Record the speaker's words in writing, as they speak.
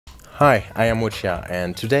Hi, I am Woochia,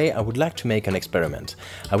 and today I would like to make an experiment.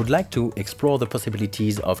 I would like to explore the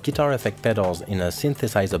possibilities of guitar effect pedals in a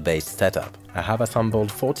synthesizer-based setup. I have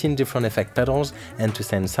assembled 14 different effect pedals, and to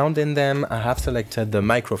send sound in them, I have selected the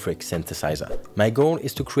Microfreak synthesizer. My goal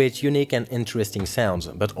is to create unique and interesting sounds,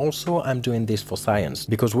 but also I'm doing this for science,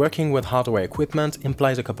 because working with hardware equipment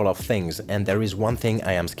implies a couple of things, and there is one thing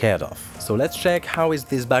I am scared of. So let's check how is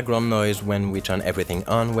this background noise when we turn everything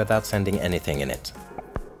on without sending anything in it.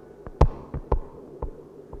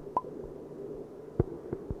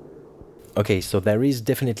 Okay, so there is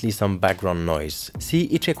definitely some background noise. See,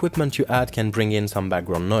 each equipment you add can bring in some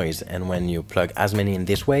background noise, and when you plug as many in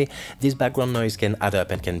this way, this background noise can add up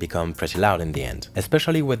and can become pretty loud in the end.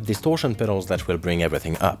 Especially with distortion pedals that will bring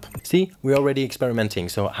everything up. See, we're already experimenting,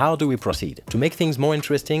 so how do we proceed? To make things more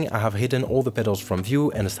interesting, I have hidden all the pedals from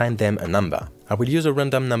view and assigned them a number. I will use a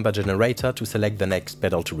random number generator to select the next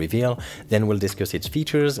pedal to reveal, then we'll discuss its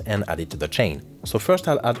features and add it to the chain. So first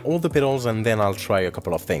I'll add all the pedals and then I'll try a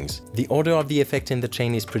couple of things. The order of the effect in the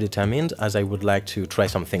chain is predetermined, as I would like to try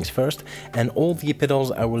some things first, and all the pedals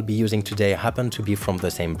I will be using today happen to be from the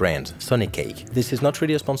same brand, Sonic Cake. This is not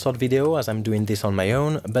really a sponsored video as I'm doing this on my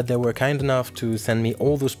own, but they were kind enough to send me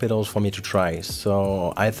all those pedals for me to try,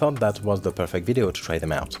 so I thought that was the perfect video to try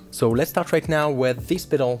them out. So let's start right now with this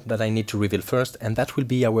pedal that I need to reveal first, and that will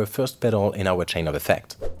be our first pedal in our chain of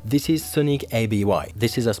effect. This is Sonic ABY.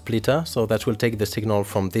 This is a splitter, so that will take the signal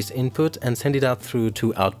from this input and send it out through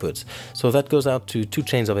two outputs. So that goes out to two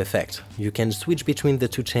chains of effect. You can switch between the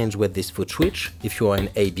two chains with this foot switch if you are in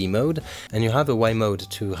AB mode, and you have a Y mode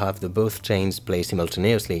to have the both chains play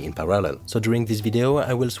simultaneously in parallel. So during this video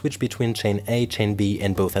I will switch between chain A, chain B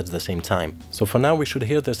and both at the same time. So for now we should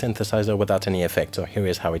hear the synthesizer without any effect, so here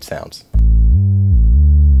is how it sounds.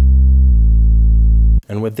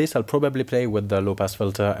 And with this I'll probably play with the low pass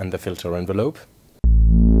filter and the filter envelope.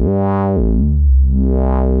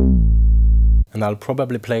 And I'll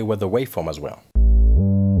probably play with the waveform as well.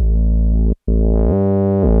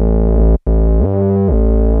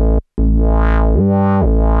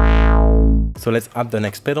 So let's add the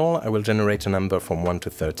next pedal. I will generate a number from 1 to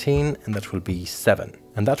 13, and that will be 7.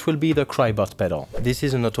 And that will be the Crybot pedal. This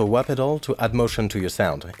is an auto wah pedal to add motion to your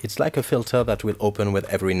sound. It's like a filter that will open with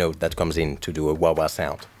every note that comes in to do a wah-wah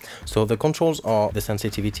sound. So the controls are the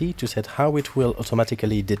sensitivity to set how it will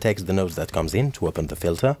automatically detect the notes that comes in to open the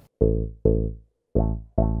filter.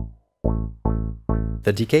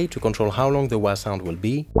 The decay to control how long the wah sound will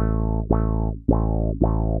be.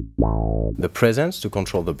 The presence to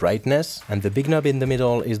control the brightness, and the big knob in the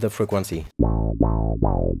middle is the frequency.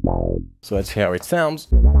 So let's hear how it sounds.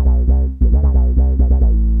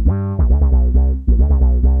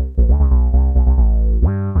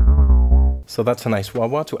 So that's a nice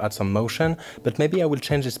wah-wah to add some motion, but maybe I will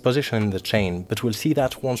change its position in the chain, but we'll see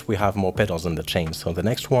that once we have more pedals in the chain. So the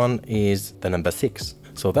next one is the number 6.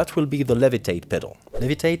 So that will be the Levitate pedal.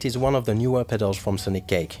 Levitate is one of the newer pedals from Sonic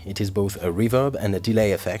Cake. It is both a reverb and a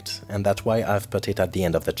delay effect, and that's why I've put it at the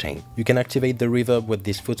end of the chain. You can activate the reverb with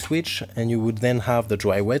this foot switch, and you would then have the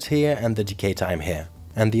dry wet here and the decay time here.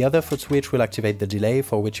 And the other foot switch will activate the delay,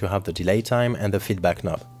 for which you have the delay time and the feedback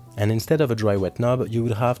knob. And instead of a dry wet knob, you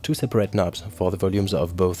would have two separate knobs for the volumes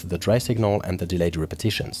of both the dry signal and the delayed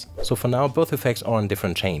repetitions. So for now, both effects are on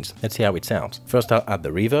different chains. Let's see how it sounds. First I'll add the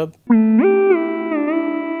reverb.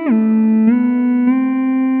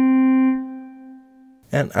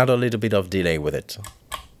 And add a little bit of delay with it.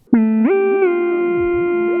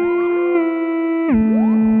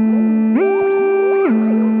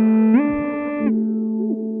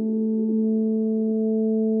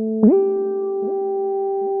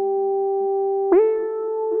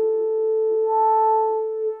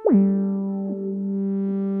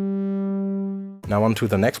 Now on to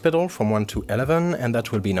the next pedal from 1 to 11, and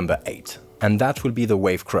that will be number 8. And that will be the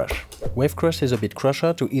Wavecrush. Wavecrush is a bit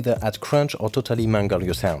crusher to either add crunch or totally mangle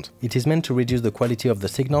your sound. It is meant to reduce the quality of the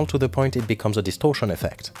signal to the point it becomes a distortion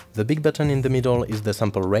effect. The big button in the middle is the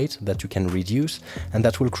sample rate that you can reduce, and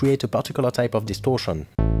that will create a particular type of distortion.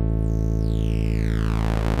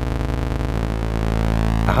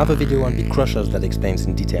 I have a video on beat crushers that explains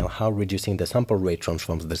in detail how reducing the sample rate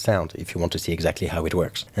transforms the sound, if you want to see exactly how it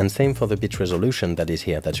works. And same for the bit resolution that is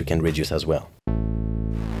here that you can reduce as well.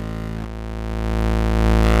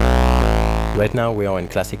 Right now we are in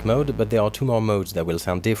classic mode, but there are two more modes that will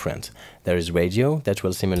sound different. There is radio, that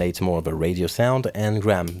will simulate more of a radio sound, and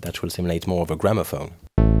gram, that will simulate more of a gramophone.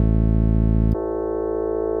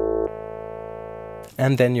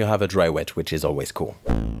 And then you have a dry wet, which is always cool.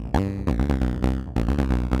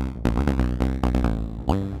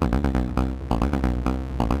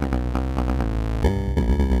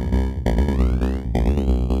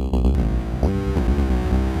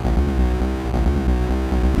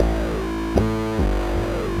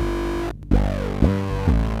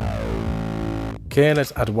 Okay,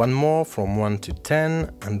 let's add one more from 1 to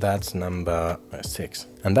 10, and that's number 6.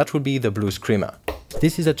 And that would be the blue Skreamer.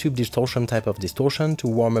 This is a tube distortion type of distortion to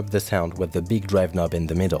warm up the sound with the big drive knob in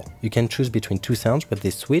the middle. You can choose between two sounds with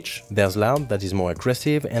this switch. There's loud, that is more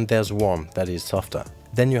aggressive, and there's warm, that is softer.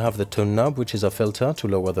 Then you have the tone knob, which is a filter to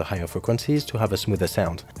lower the higher frequencies to have a smoother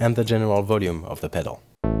sound, and the general volume of the pedal.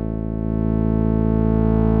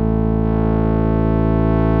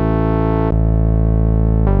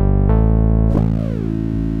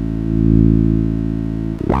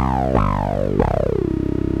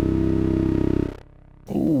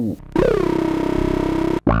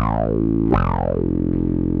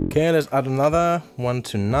 Okay, let's add another 1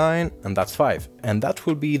 to 9, and that's 5. And that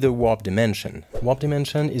will be the warp dimension. Warp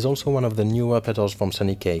dimension is also one of the newer pedals from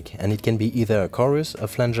Sonic Cake, and it can be either a chorus, a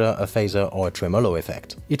flanger, a phaser, or a tremolo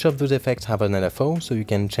effect. Each of those effects have an LFO, so you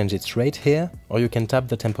can change its rate here, or you can tap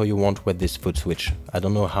the tempo you want with this foot switch. I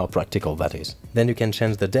don't know how practical that is. Then you can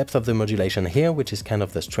change the depth of the modulation here, which is kind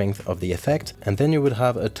of the strength of the effect, and then you would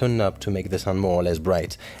have a tone knob to make the sound more or less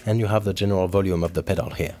bright, and you have the general volume of the pedal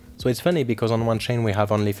here. So it's funny because on one chain we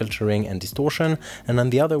have only filtering and distortion, and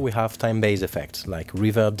on the other we have time-based effects like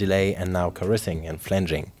reverb, delay, and now chorusing and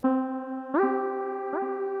flanging.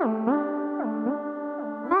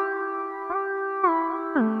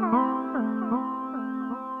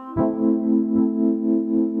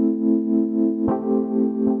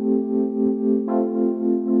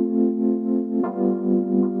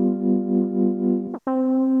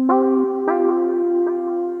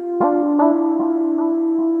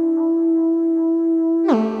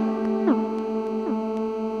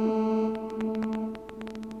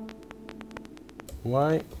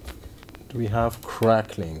 Why do we have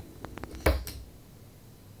crackling?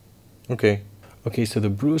 Okay, so the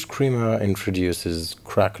blue Skreamer introduces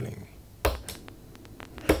crackling.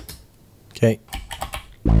 Okay.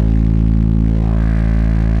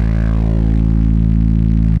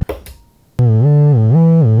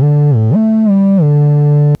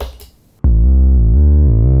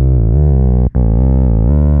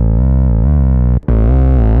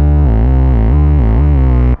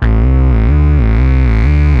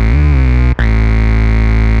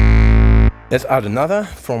 Let's add another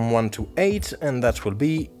from 1 to 8, and that will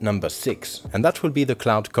be number 6. And that will be the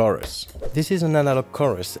cloud chorus. This is an analog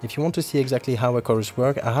chorus. If you want to see exactly how a chorus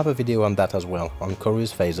works, I have a video on that as well, on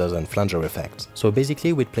chorus, phasers, and flanger effects. So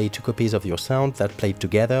basically, we'd play two copies of your sound that played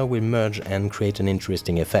together will merge and create an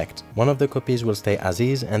interesting effect. One of the copies will stay as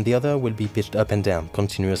is, and the other will be pitched up and down,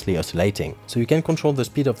 continuously oscillating. So you can control the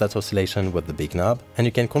speed of that oscillation with the big knob, and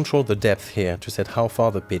you can control the depth here to set how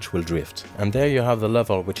far the pitch will drift. And there you have the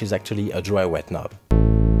level, which is actually a dry wet knob.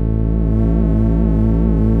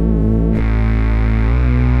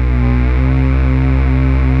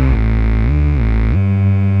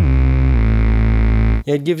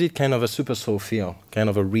 Yeah, it gives it kind of a super soul feel, kind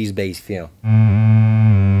of a Reese bass feel.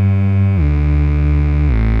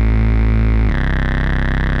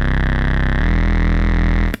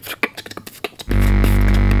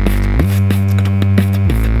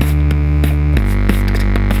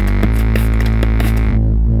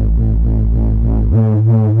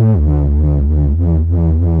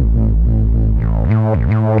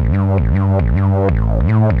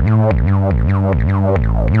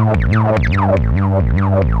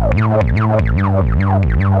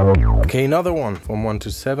 Okay, another one from 1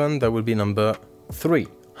 to 7, that will be number 3.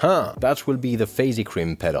 That will be the Fazy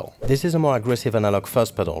Cream pedal. This is a more aggressive analog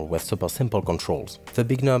fuzz pedal with super simple controls. The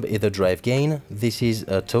big knob is the drive gain, this is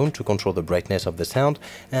a tone to control the brightness of the sound,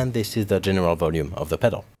 and this is the general volume of the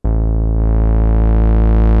pedal.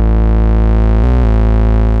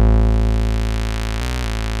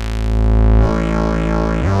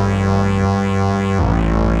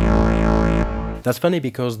 That's funny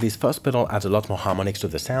because this fuzz pedal adds a lot more harmonics to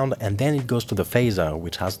the sound, and then it goes to the phaser,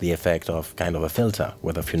 which has the effect of kind of a filter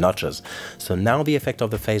with a few notches. So now the effect of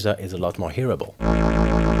the phaser is a lot more hearable.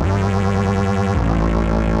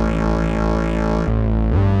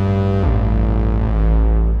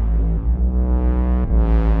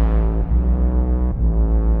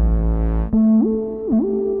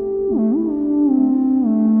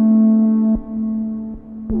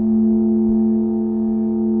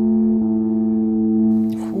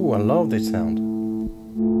 I love this sound.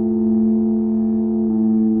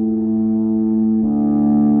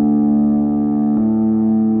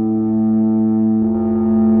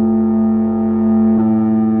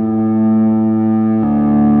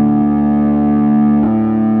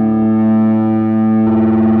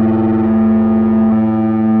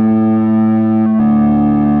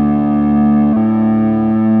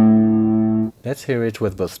 Let's hear it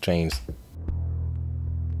with both chains.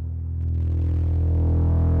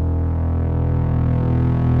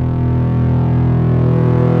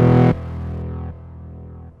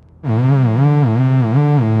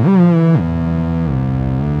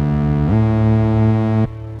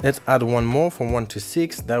 Let's add one more from 1 to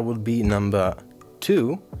 6, that will be number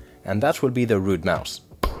 2, and that will be the rude mouse.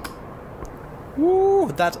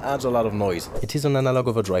 Woo, that adds a lot of noise. It is an analog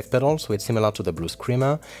overdrive pedal, so it's similar to the Blue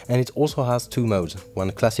Skreamer, and it also has two modes, one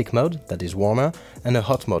classic mode, that is warmer, and a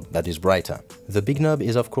hot mode, that is brighter. The big knob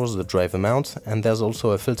is of course the drive amount, and there's also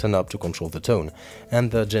a filter knob to control the tone, and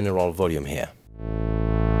the general volume here.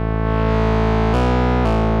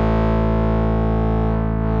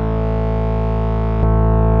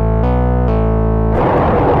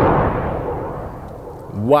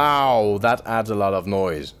 Wow, that adds a lot of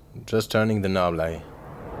noise. Just turning the knob like...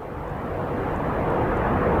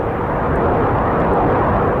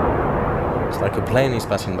 It's like a plane is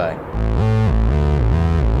passing by.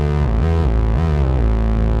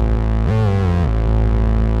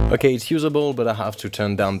 Okay, it's usable, but I have to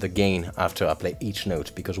turn down the gain after I play each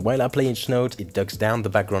note, because while I play each note, it ducks down the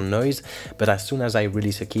background noise, but as soon as I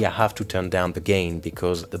release a key, I have to turn down the gain,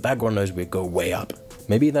 because the background noise will go way up.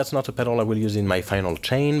 Maybe that's not a pedal I will use in my final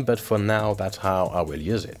chain, but for now, that's how I will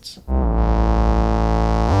use it.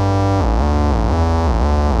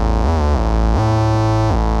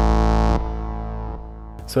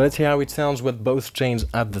 So let's hear how it sounds with both chains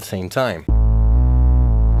at the same time.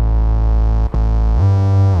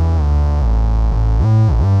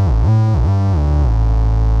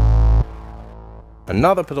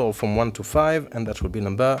 Another pedal from 1 to 5, and that will be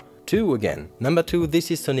number 2 again. Number 2, this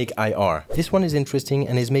is Sonic IR. This one is interesting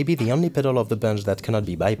and is maybe the only pedal of the bunch that cannot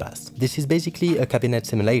be bypassed. This is basically a cabinet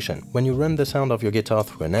simulation. When you run the sound of your guitar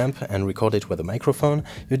through an amp and record it with a microphone,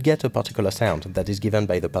 you'd get a particular sound that is given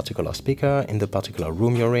by the particular speaker in the particular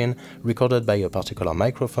room you're in, recorded by a particular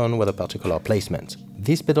microphone with a particular placement.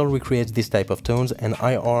 This pedal recreates this type of tones, and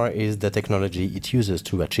IR is the technology it uses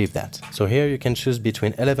to achieve that. So here you can choose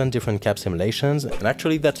between 11 different cap simulations, and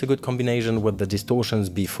actually that's a good combination with the distortions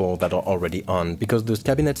before that are already on, because those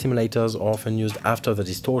cabinet simulators are often used after the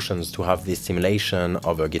distortions to have this simulation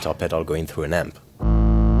of a guitar pedal going through an amp.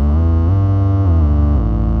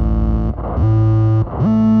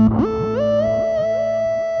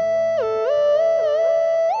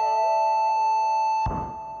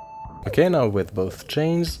 Okay, now with both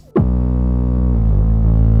chains.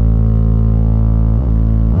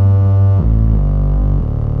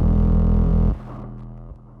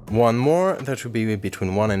 One more, that will be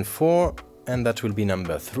between 1 and 4, and that will be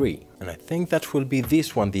number 3. And I think that will be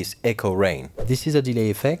this one, this Echo Rain. This is a delay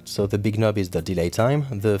effect, so the big knob is the delay time.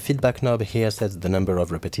 The feedback knob here sets the number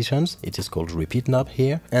of repetitions, it is called repeat knob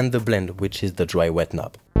here, and the blend, which is the dry wet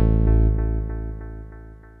knob.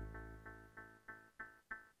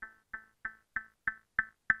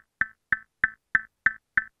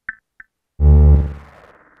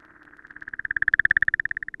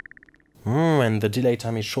 And the delay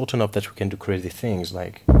time is short enough that we can do crazy things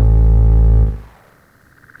like...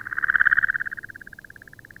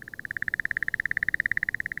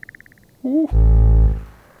 Ooh.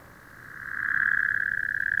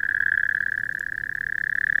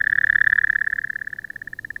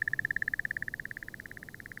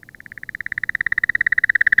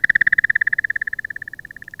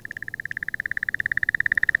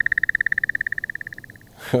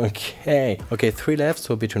 Okay, 3 left,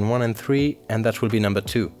 so between 1 and 3, and that will be number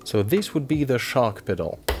 2. So this would be the shark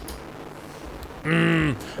pedal.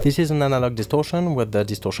 This is an analog distortion with the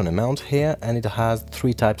distortion amount here, and it has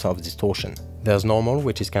 3 types of distortion. There's normal,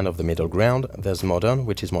 which is kind of the middle ground, there's modern,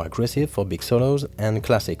 which is more aggressive for big solos, and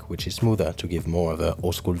classic, which is smoother to give more of a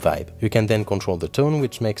old school vibe. You can then control the tone,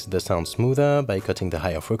 which makes the sound smoother by cutting the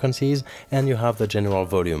higher frequencies, and you have the general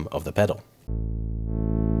volume of the pedal.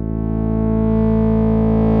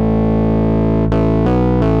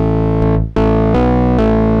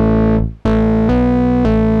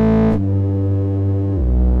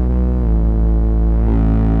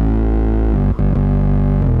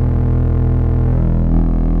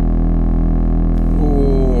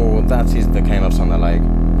 That is the kind of sound I like.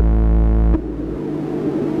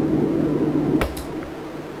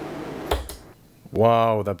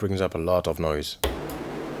 Wow, that brings up a lot of noise.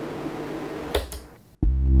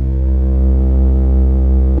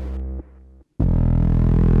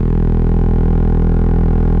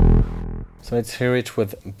 So let's hear it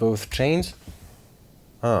with both chains.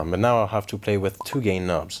 But now I'll have to play with 2 gain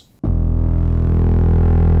knobs.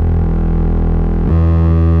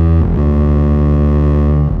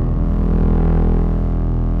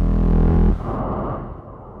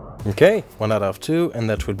 Okay, 1 out of 2, and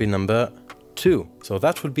that will be number 2. So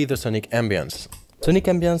that would be the Sonic Ambience. Sonic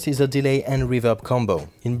Ambience is a delay and reverb combo.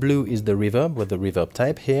 In blue is the reverb with the reverb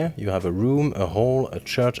type here. You have a room, a hall, a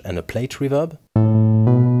church, and a plate reverb.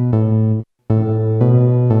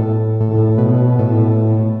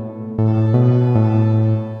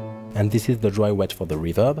 This is the dry wet for the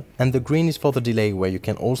reverb, and the green is for the delay, where you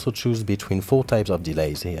can also choose between 4 types of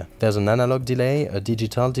delays here. There's an analog delay, a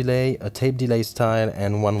digital delay, a tape delay style,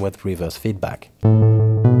 and one with reverse feedback.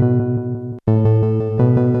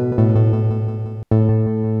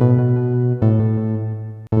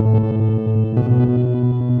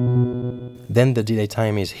 Then the delay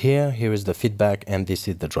time is here, here is the feedback, and this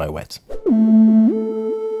is the dry wet.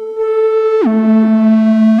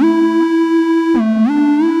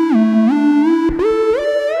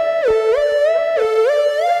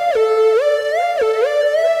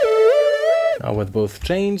 Now with both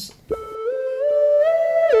chains.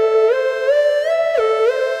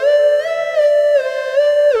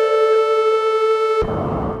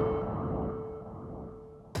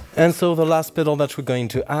 And so the last pedal that we're going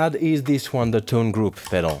to add is this one, the tone group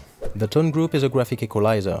pedal. The tone group is a graphic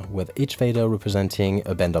equalizer, with each fader representing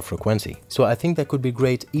a band of frequency. So I think that could be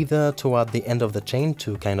great either toward the end of the chain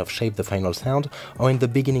to kind of shape the final sound, or in the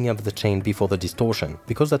beginning of the chain before the distortion,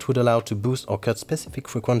 because that would allow to boost or cut specific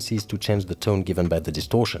frequencies to change the tone given by the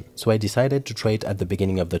distortion. So I decided to try it at the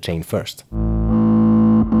beginning of the chain first.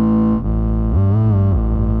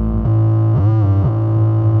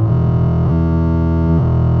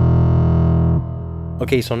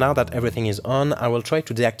 Okay, so now that everything is on, I will try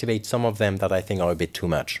to deactivate some of them that I think are a bit too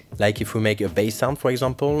much. Like if we make a bass sound, for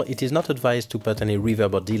example, it is not advised to put any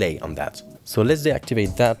reverb or delay on that. So let's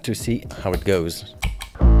deactivate that to see how it goes.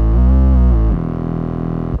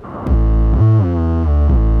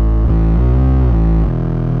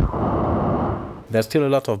 There's still a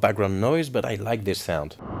lot of background noise, but I like this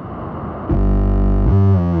sound.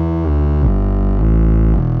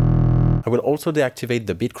 I will also deactivate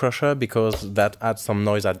the beat crusher because that adds some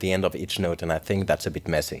noise at the end of each note, and I think that's a bit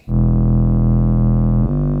messy.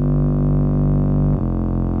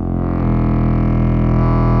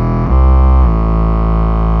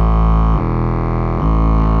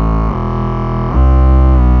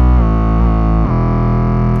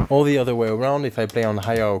 Or the other way around, if I play on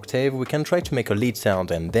higher octave, we can try to make a lead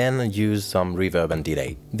sound and then use some reverb and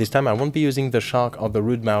delay. This time I won't be using the shark or the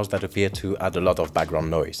rude mouse that appear to add a lot of background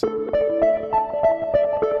noise.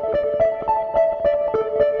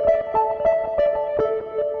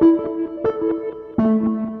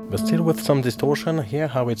 But still with some distortion, hear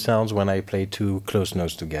how it sounds when I play 2 close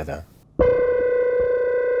notes together.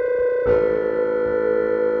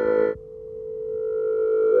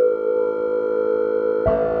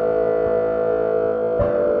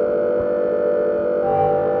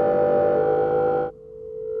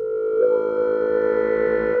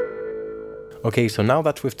 Okay, so now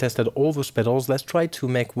that we've tested all those pedals, let's try to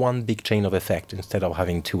make one big chain of effect instead of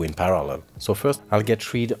having 2 in parallel. So first, I'll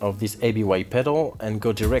get rid of this ABY pedal and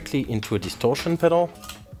go directly into a distortion pedal.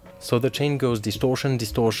 So the chain goes distortion,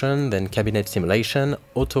 distortion, then cabinet simulation,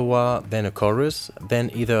 auto-wah, then a chorus,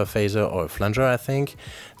 then either a phaser or a flanger, I think.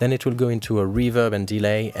 Then it will go into a reverb and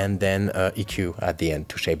delay, and then a EQ at the end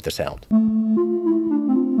to shape the sound.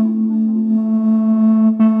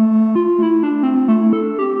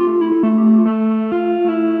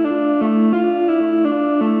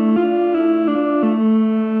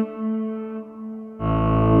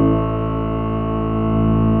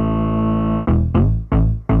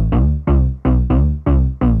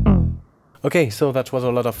 Okay, so that was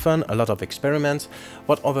a lot of fun, a lot of experiments.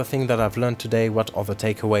 What other thing that I've learned today? What other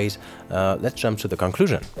takeaways? Let's jump to the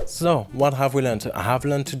conclusion. So, what have we learned? I have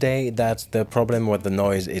learned today that the problem with the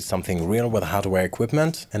noise is something real with hardware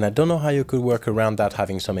equipment, and I don't know how you could work around that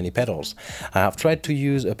having so many pedals. I have tried to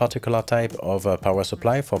use a particular type of power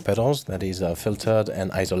supply for pedals that is filtered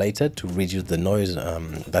and isolated to reduce the noise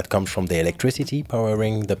that comes from the electricity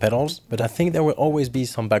powering the pedals, but I think there will always be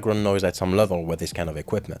some background noise at some level with this kind of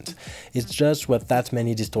equipment. It's just with that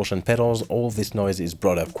many distortion pedals, all this noise is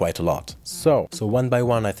brought up quite a lot. So one by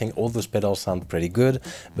one, I think all those pedals sound pretty good,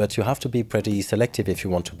 but you have to be pretty selective if you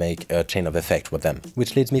want to make a chain of effect with them.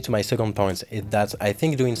 Which leads me to my second point, is that I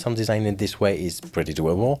think doing sound design in this way is pretty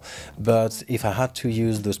doable, but if I had to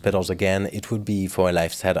use those pedals again, it would be for a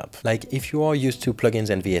live setup. Like if you are used to plugins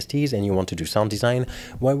and VSTs and you want to do sound design,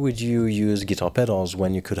 why would you use guitar pedals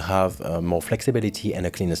when you could have more flexibility and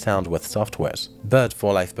a cleaner sound with softwares? But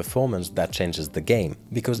for live performance, that changes the game.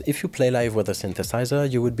 Because if you play live with a synthesizer,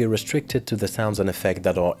 you would be restricted to the sounds and effects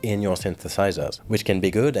that are in your synthesizers, which can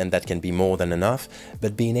be good and that can be more than enough,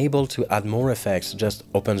 but being able to add more effects just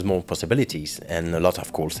opens more possibilities and a lot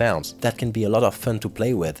of cool sounds. That can be a lot of fun to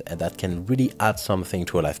play with, and that can really add something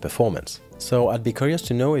to a live performance. So I'd be curious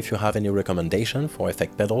to know if you have any recommendation for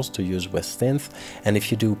effect pedals to use with synth, and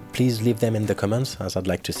if you do, please leave them in the comments, as I'd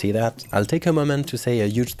like to see that. I'll take a moment to say a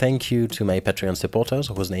huge thank you to my Patreon supporters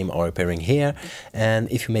whose names are appearing here,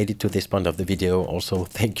 and if you made it to this point of the video, also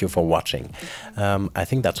thank you for watching. I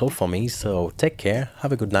think that's all for me, so take care,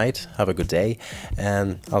 have a good night, have a good day,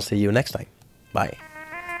 and I'll see you next time. Bye.